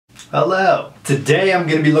Hello. Today I'm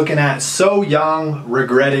going to be looking at Ssoyoung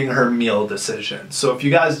regretting her meal decision. So if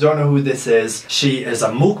you guys don't know who this is, she is a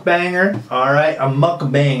mukbanger, alright? A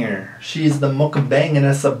mukbanger. She's the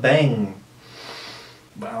mukbangingest of bang.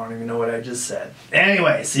 I don't even know what I just said.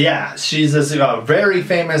 Anyways, yeah, she's this very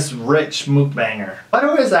famous rich mukbanger. Why do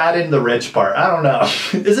I always add in the rich part? I don't know.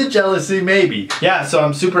 Is it jealousy? Maybe. Yeah, so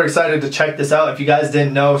I'm super excited to check this out. If you guys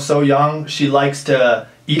didn't know, Ssoyoung, she likes to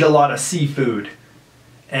eat a lot of seafood.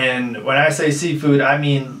 And when I say seafood, I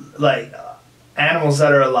mean like animals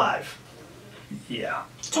that are alive. Yeah.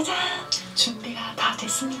 짜잔! 준비가 다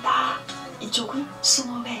됐습니다. 이쪽은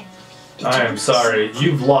숭어회. I am sorry,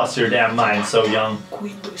 you've lost your damn mind, Ssoyoung.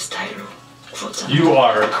 고인돌 스타일로 구웠잖아. You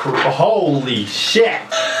are holy shit!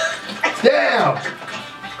 Damn!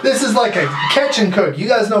 This is like a catch and cook. You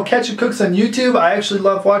guys know catch and cooks on YouTube? I actually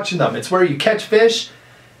love watching them. It's where you catch fish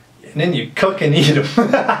and then you cook and eat them.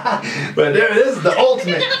 But this is the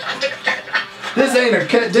ultimate. This ain't a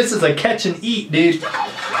catch. This is a catch and eat, dude.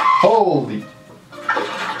 Holy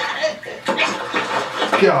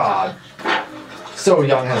God.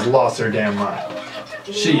 Ssoyoung has lost her damn mind.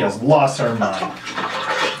 She has lost her mind.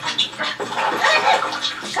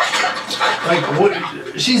 Like, what?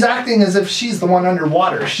 She's acting as if she's the one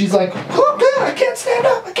underwater. She's like, oh God, I can't stand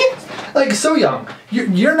up. I can't. Like, Ssoyoung,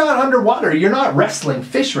 you're not underwater. You're not wrestling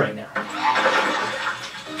fish right now.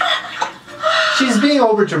 She's being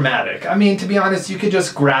over dramatic. I mean, to be honest, you could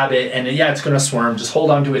just grab it and yeah, it's gonna swarm. Just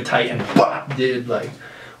hold on to it tight and bop, dude. Like,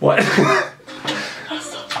 what?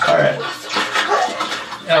 All right.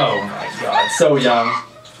 Oh my God, Ssoyoung.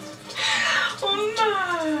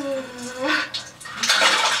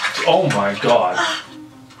 Oh my God.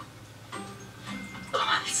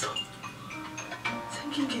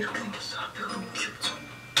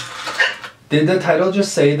 Did the title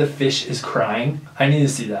just say the fish is crying? I need to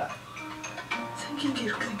see that.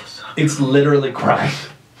 It's literally crying.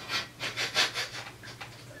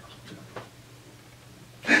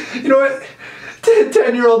 You know what?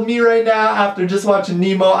 10-year-old me right now, after just watching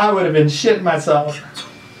Nemo, I would have been shitting myself.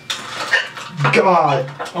 God.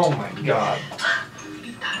 Oh my God.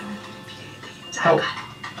 How?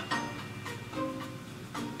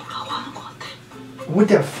 What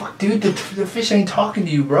the fuck, dude? The fish ain't talking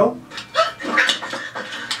to you, bro.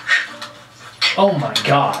 Oh my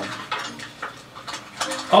God.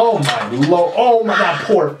 Oh my Lord. Oh my God,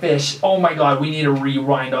 poor fish. Oh my God, we need a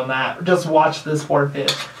rewind on that. Just watch this poor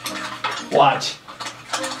fish. Watch.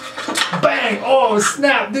 Bang! Oh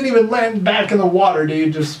snap! Didn't even land back in the water,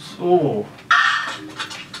 dude. Just, oh.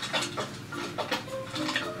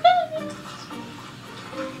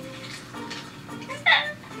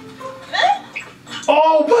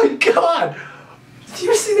 Oh my God! Do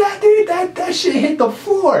you see that, dude? That shit hit the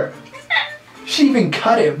floor. She even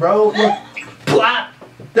cut it, bro. Look, blah.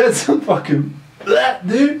 That's some fucking blah,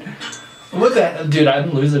 dude. What the, dude?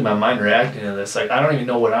 I'm losing my mind reacting to this. Like, I don't even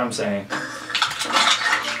know what I'm saying.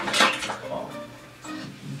 Oh.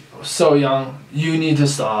 Ssoyoung, you need to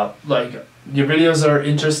stop. Like, your videos are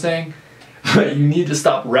interesting, but you need to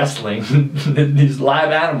stop wrestling these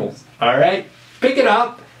live animals. All right? Pick it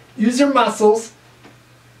up. Use your muscles.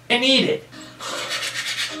 And eat it.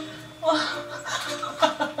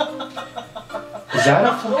 Is that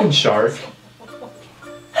a fucking shark?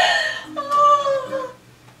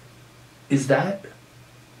 Is that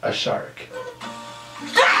a shark?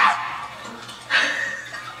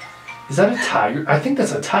 Is that a tiger? I think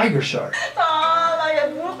that's a tiger shark. How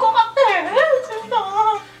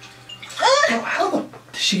the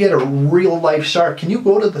fuck did she get a real life shark? Can you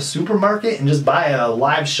go to the supermarket and just buy a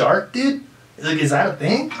live shark, dude? Like, is that a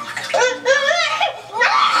thing?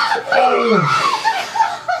 Oh.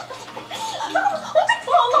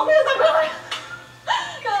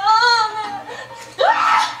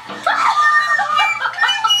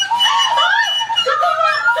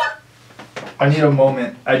 I need a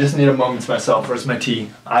moment. I just need a moment to myself. Where's my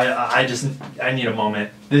tea? I need a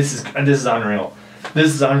moment. This is unreal.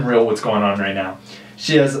 This is unreal what's going on right now.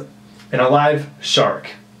 She has an alive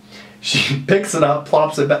shark. She picks it up,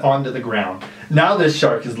 plops it onto the ground. Now this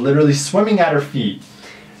shark is literally swimming at her feet.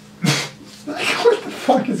 Like, what the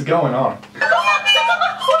fuck is going on?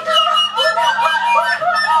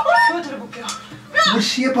 Was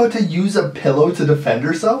she about to use a pillow to defend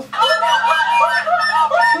herself?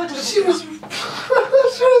 She was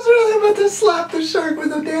really about to slap the shark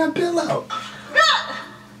with a damn pillow.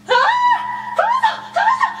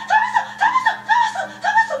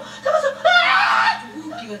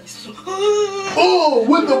 Oh,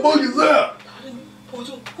 what the fuck is that?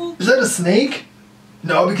 Is that a snake?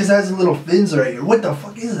 No, because it has little fins right here. What the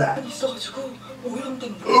fuck is that?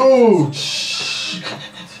 Oh, shit.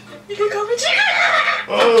 이게 가면지가.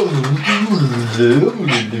 Oh,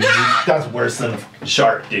 that's worse than a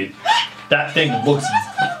shark, dude. That thing looks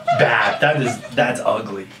bad. That's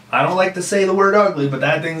ugly. I don't like to say the word ugly, but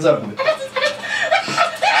that thing's ugly.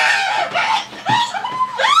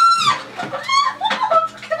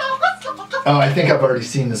 Oh, I think I've already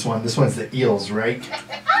seen this one. This one's the eels, right?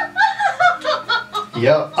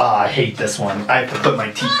 Yep. I hate this one. I have to put my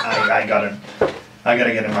teeth. I gotta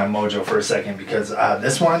get in my mojo for a second because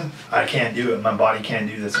this one I can't do it. My body can't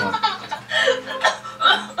do this one.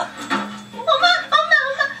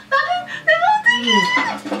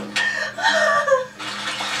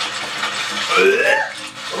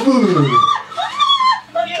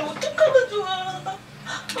 아니 어떡하면 좋아.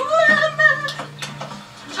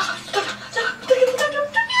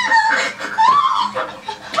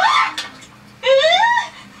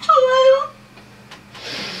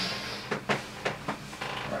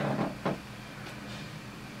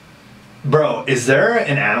 Bro, is there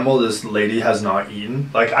an animal this lady has not eaten?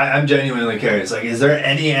 Like, I'm genuinely curious. Like, is there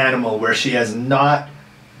any animal where she has not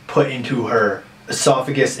put into her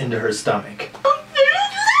esophagus, into her stomach?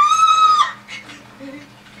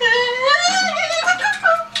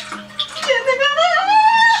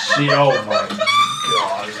 Oh my god.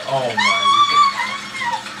 Oh my god.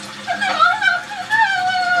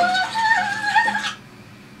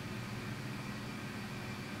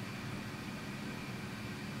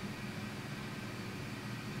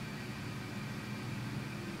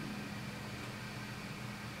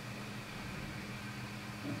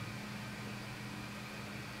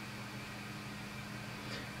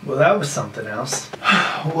 Well, that was something else.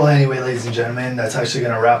 Well, anyway, ladies and gentlemen, that's actually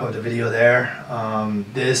going to wrap up the video there.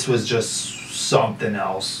 This was just something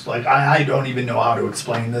else. Like, I don't even know how to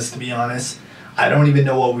explain this, to be honest. I don't even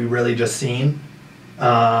know what we really just seen.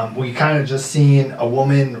 We kind of just seen a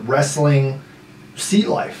woman wrestling sea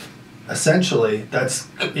life. Essentially,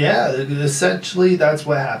 essentially that's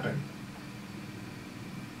what happened.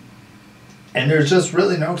 And there's just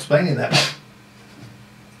really no explaining that.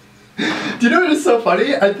 Do you know what is so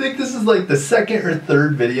funny? I think this is like the second or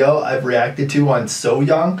third video I've reacted to on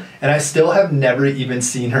Ssoyoung, and I still have never even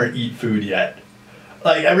seen her eat food yet.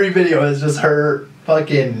 Like, every video is just her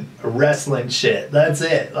fucking wrestling shit. That's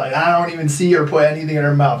it. Like, I don't even see her put anything in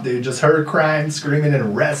her mouth, dude. Just her crying, screaming,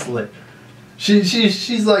 and wrestling.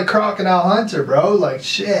 She's like Crocodile Hunter, bro. Like,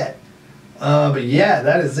 shit. But yeah,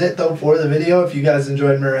 that is it though for the video. If you guys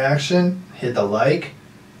enjoyed my reaction, hit the like.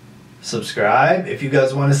 Subscribe. If you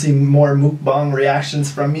guys want to see more mukbang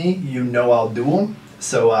reactions from me, you know I'll do them.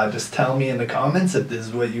 So just tell me in the comments if this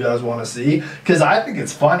is what you guys want to see. Because I think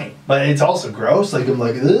it's funny. But it's also gross. Like, I'm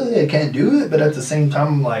like, ugh, I can't do it. But at the same time,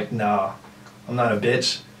 I'm like, nah, I'm not a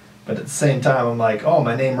bitch. But at the same time, I'm like, oh,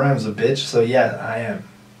 my name rhymes with bitch. So yeah, I am.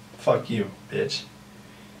 Fuck you, bitch.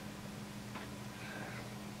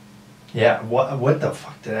 Yeah, what the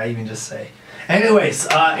fuck did I even just say? Anyways,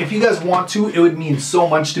 if you guys want to, it would mean so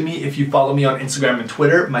much to me if you follow me on Instagram and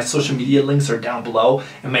Twitter. My social media links are down below,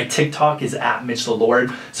 and my TikTok is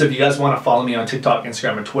 @MitchTheLord. So if you guys want to follow me on TikTok,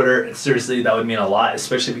 Instagram, and Twitter, seriously, that would mean a lot,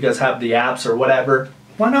 especially if you guys have the apps or whatever.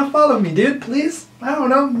 Why not follow me, dude? Please? I don't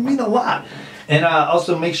know. It would mean a lot. And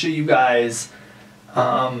also make sure you guys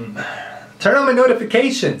turn on my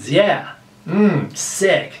notifications. Yeah.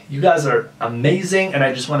 Sick. You guys are amazing, and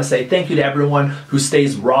I just want to say thank you to everyone who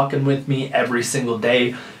stays rocking with me every single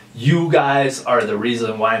day. You guys are the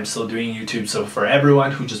reason why I'm still doing YouTube. So for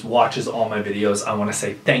everyone who just watches all my videos, I want to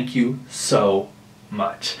say thank you so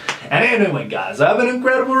much. And anyway, guys, have an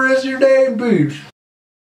incredible rest of your day. Peace.